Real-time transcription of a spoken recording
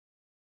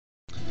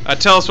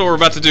Tell us what we're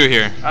about to do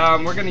here.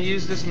 We're going to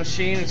use this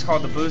machine. It's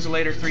called the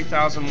Boozelator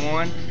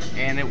 3001,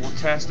 and it will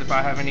test if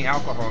I have any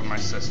alcohol in my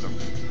system.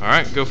 All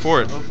right, go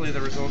for it. Hopefully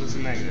the result is a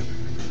negative.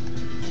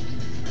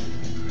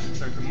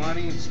 Insert the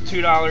money. It's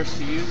 $2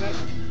 to use it.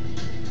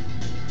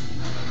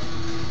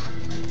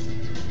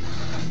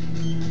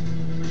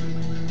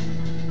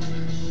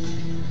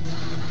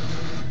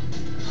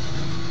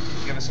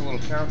 Give us a little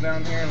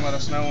countdown here and let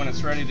us know when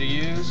it's ready to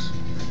use.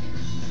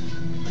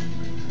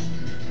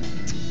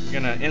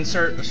 You're going to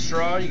insert a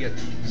straw. You get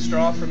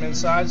straw from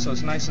inside, so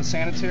it's nice and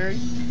sanitary.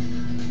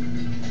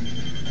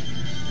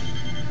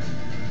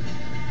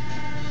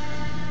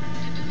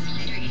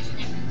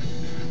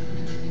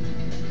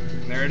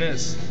 There it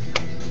is.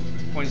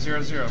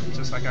 0.00,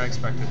 just like I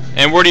expected.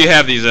 And where do you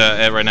have these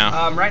at right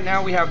now? Right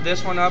now we have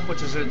this one up,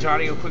 which is at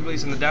Johnny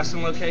O'Quigley's in the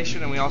Destin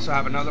location, and we also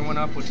have another one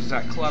up, which is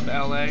at Club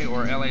LA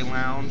or LA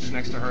Lounge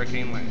next to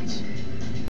Hurricane Lanes.